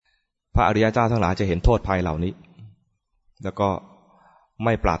พระอริยเจ้าทั้งหลายจะเห็นโทษภัยเหล่านี้แล้วก็ไ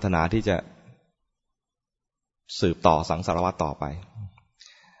ม่ปรารถนาที่จะสืบต่อสังสารวัฏต่อไป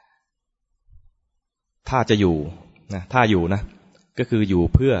ถ้าจะอยู่นะถ้าอยู่นะก็คืออยู่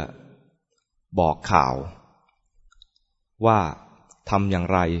เพื่อบอกข่าวว่าทำอย่าง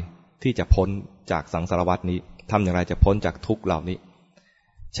ไรที่จะพ้นจากสังสารวัฏนี้ทำอย่างไรจะพ้นจากทุกข์เหล่านี้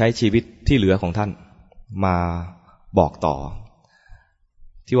ใช้ชีวิตที่เหลือของท่านมาบอกต่อ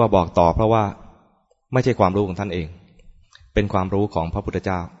ที่ว่าบอกต่อเพราะว่าไม่ใช่ความรู้ของท่านเองเป็นความรู้ของพระพุทธเ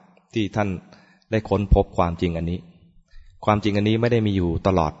จ้าที่ท่านได้ค้นพบความจริงอันนี้ความจริงอันนี้ไม่ได้มีอยู่ต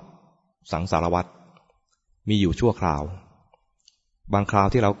ลอดสังสารวัฏมีอยู่ชั่วคราวบางคราว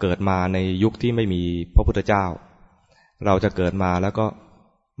ที่เราเกิดมาในยุคที่ไม่มีพระพุทธเจ้าเราจะเกิดมาแล้วก็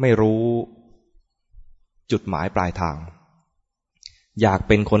ไม่รู้จุดหมายปลายทางอยากเ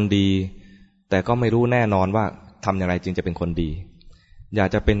ป็นคนดีแต่ก็ไม่รู้แน่นอนว่าทำอย่างไรจึงจะเป็นคนดีอยาก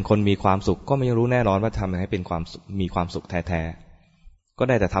จะเป็นคนมีความสุขก็ไม่รู้แน่นอนว่าทำอย่างไรให้เป็นความมีความสุขแท้ๆก็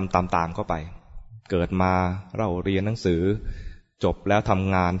ได้แต่ทำตามๆเข้าไปเกิดมาเราเรียนหนังสือจบแล้วท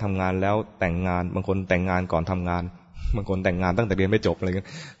ำงานแล้วแต่งงานบางคนแต่งงานก่อนทำงานบางคนแต่งงานตั้งแต่เรียนไม่จบอะไรเงี้ย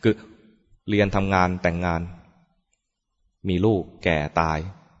คือเรียนทำงานแต่งงานมีลูกแก่ตาย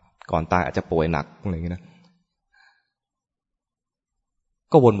ก่อนตายอาจจะป่วยหนักอะไรอย่างเงี้ยนะ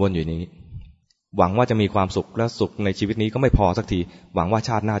ก็วนๆอยู่นี้หวังว่าจะมีความสุขและสุขในชีวิตนี้ก็ไม่พอสักทีหวังว่าช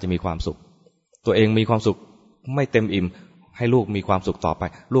าติหน้าจะมีความสุขตัวเองมีความสุขไม่เต็มอิ่มให้ลูกมีความสุขต่อไป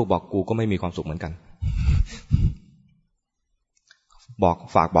ลูกบอกกูก็ไม่มีความสุขเหมือนกัน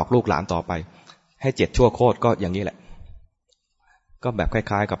ฝากบอกลูกหลานต่อไปให้7ชั่วโคตรก็อย่างนี้แหละก็แบบค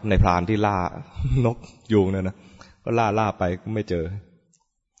ล้ายๆกับในพรานที่ล่านกยูงเนี่ยนะก็ล่าไปก็ไม่เจอ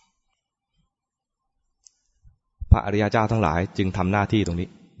พระอริยเจ้าทั้งหลายจึงทำหน้าที่ตรงนี้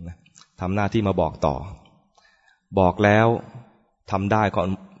ทำหน้าที่มาบอกต่อบอกแล้วทำได้ก็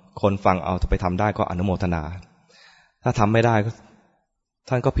คนฟังเอาไปทำได้ก็อนุโมทนาถ้าทำไม่ได้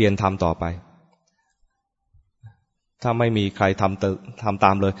ท่านก็เพียรทำต่อไปถ้าไม่มีใครทำต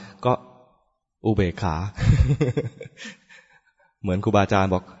ามเลยก็อุเบกขา เหมือนครูบาอาจาร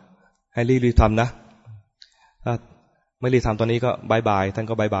ย์บอกให้รีบทำนะถ้าไม่รีบทำตอนนี้ก็บายบายท่าน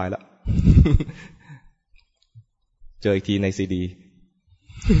ก็บายบายแล้ว เจออีกทีในซีดี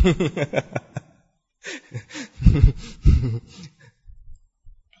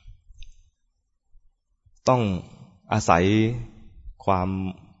ต้องอาศัยคว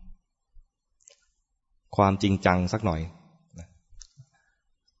ามจริงจังสักหน่อย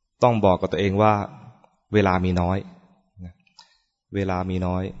ต้องบอกกับตัวเองว่าเวลามีน้อยเวลามี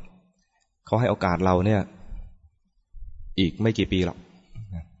น้อยเขาให้โอกาสเราเนี่ยอีกไม่กี่ปีหรอก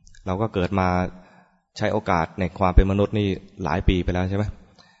เราก็เกิดมาใช้โอกาสในความเป็นมนุษย์นี่หลายปีไปแล้วใช่ไหม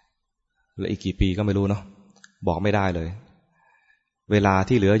แล้วอีกกี่ปีก็ไม่รู้เนาะบอกไม่ได้เลยเวลา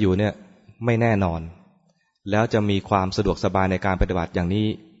ที่เหลืออยู่เนี่ยไม่แน่นอนแล้วจะมีความสะดวกสบายในการปฏิบัติอย่างนี้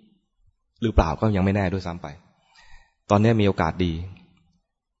หรือเปล่าก็ยังไม่แน่ด้วยซ้ำไปตอนนี้มีโอกาสดี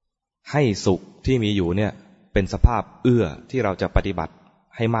ให้สุขที่มีอยู่เนี่ยเป็นสภาพเอื้อที่เราจะปฏิบัติ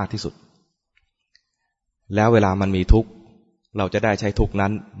ให้มากที่สุดแล้วเวลามันมีทุกข์เราจะได้ใช้ทุกข์นั้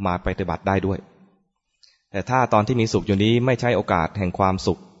นมาปฏิบัติได้ด้วยแต่ถ้าตอนที่มีสุขอยู่นี้ไม่ใช่โอกาสแห่งความ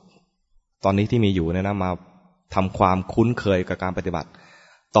สุขตอนนี้ที่มีอยู่เนี่ยนะมาทำความคุ้นเคยกับการปฏิบัติ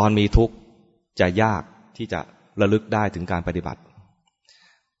ตอนมีทุกข์จะยากที่จะระลึกได้ถึงการปฏิบัติ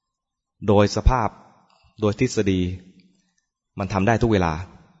โดยสภาพโดยทฤษฎีมันทำได้ทุกเวลา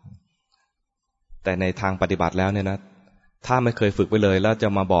แต่ในทางปฏิบัติแล้วเนี่ยนะถ้าไม่เคยฝึกไว้เลยแล้วจะ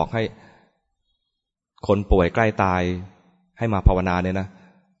มาบอกให้คนป่วยใกล้ตายให้มาภาวนาเนี่ยนะ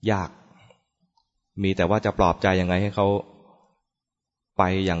ยากมีแต่ว่าจะปลอบใจยังไงให้เขาไป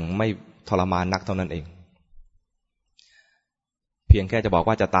อย่างไม่ทรมานนักเท่านั้นเองเพียงแค่จะบอก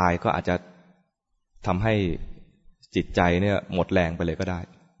ว่าจะตายก็อาจจะทำให้จิตใจเนี่ยหมดแรงไปเลยก็ได้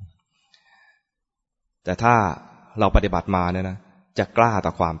แต่ถ้าเราปฏิบัติมาเนี่ยนะจะกล้าต่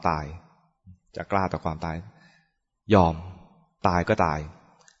อความตายจะกล้าต่อความตายยอมตายก็ตาย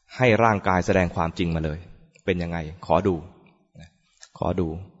ให้ร่างกายแสดงความจริงมาเลยเป็นยังไงขอดู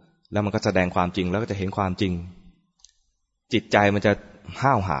แล้วมันก็แสดงความจริงแล้วก็จะเห็นความจริงจิตใจมันจะห้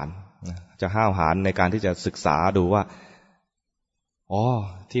าวหาญในการที่จะศึกษาดูว่าอ๋อ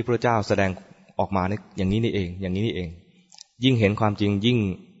ที่พระเจ้าแสดงออกมาเนี่ยอย่างนี้นี่เองอย่างนี้นี่เองยิ่งเห็นความจริง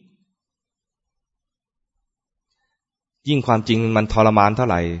ยิ่งความจริงมันทรมานเท่า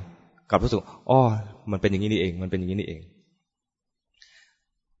ไหร่กับรู้สึกอ๋อมันเป็นอย่างนี้นี่เองมันเป็นอย่างนี้นี่เอง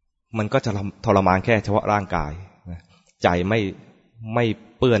มันก็จะทรมานแค่เฉพาะร่างกายใจไม่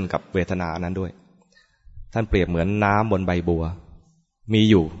เปื้อนกับเวทนานั้นด้วยท่านเปรียบเหมือนน้ำบนใบบัวมี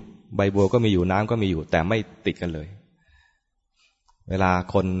อยู่ใบบัวก็มีอยู่น้ำก็มีอยู่แต่ไม่ติดกันเลยเวลา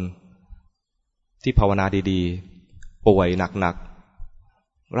คน ที่ภาวนาดีๆป่วยหนัก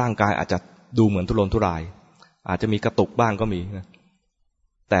ๆร่างกายอาจจะดูเหมือนทุรนทุรายอาจจะมีกระตุกบ้างก็มีนะ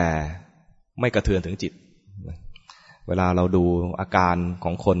แต่ไม่กระเทือนถึงจิตเวลาเราดูอาการข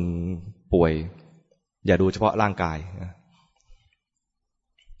องคนป่วยอย่าดูเฉพาะร่างกาย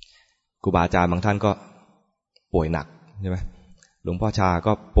ครูบาอาจารย์บางท่านก็ป่วยหนักใช่ไหมหลวงพ่อชา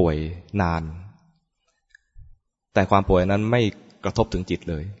ก็ป่วยนานแต่ความป่วยนั้นไม่กระทบถึงจิต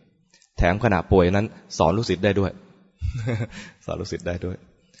เลยแถมขณะป่วยนั้นสอนลูกศิษย์ได้ด้วย สอนลูกศิษย์ได้ด้วย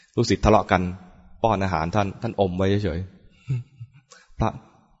ลูกศิษย์ทะเลาะกันป้อนอาหารท่านอมไว้เฉยๆพระ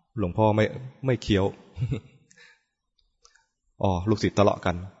หลวงพ่อไม่เคี้ยวอ๋อลูกศิษย์ทะเลาะ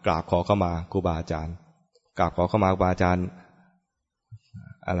กันกราบขอเข้ามาครูบาอาจารย์กราบขอเข้ามาครูบาอาจารย์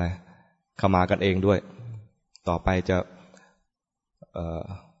อะไรเข้ามากันเองด้วยต่อไปจะ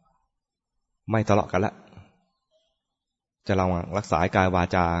ไม่ทะเลาะกันละจะระวังรักษากายวา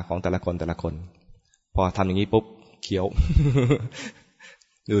จาของแต่ละคนพอทำอย่างนี้ปุ๊บเคี้ยว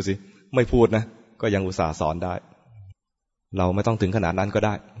ดูสิไม่พูดนะก็ยังอุตส่าห์สอนได้เราไม่ต้องถึงขนาดนั้นก็ไ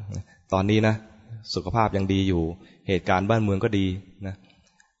ด้ตอนนี้นะสุขภาพยังดีอยู่เหตุการณ์บ้านเมืองก็ดีนะ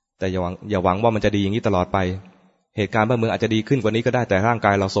แต่อย่าหวังว่ามันจะดีอย่างนี้ตลอดไปเหตุการณ์บ้านเมืองอาจจะดีขึ้นกว่านี้ก็ได้แต่ร่างก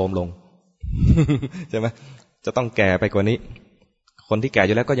ายเราโทรมลง ใช่ไหมจะต้องแก่ไปกว่านี้คนที่แก่อ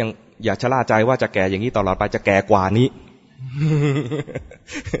ยู่แล้วก็ยังอย่าชะล่าใจว่าจะแก่อย่างนี้ตลอดไปจะแก่กว่านี้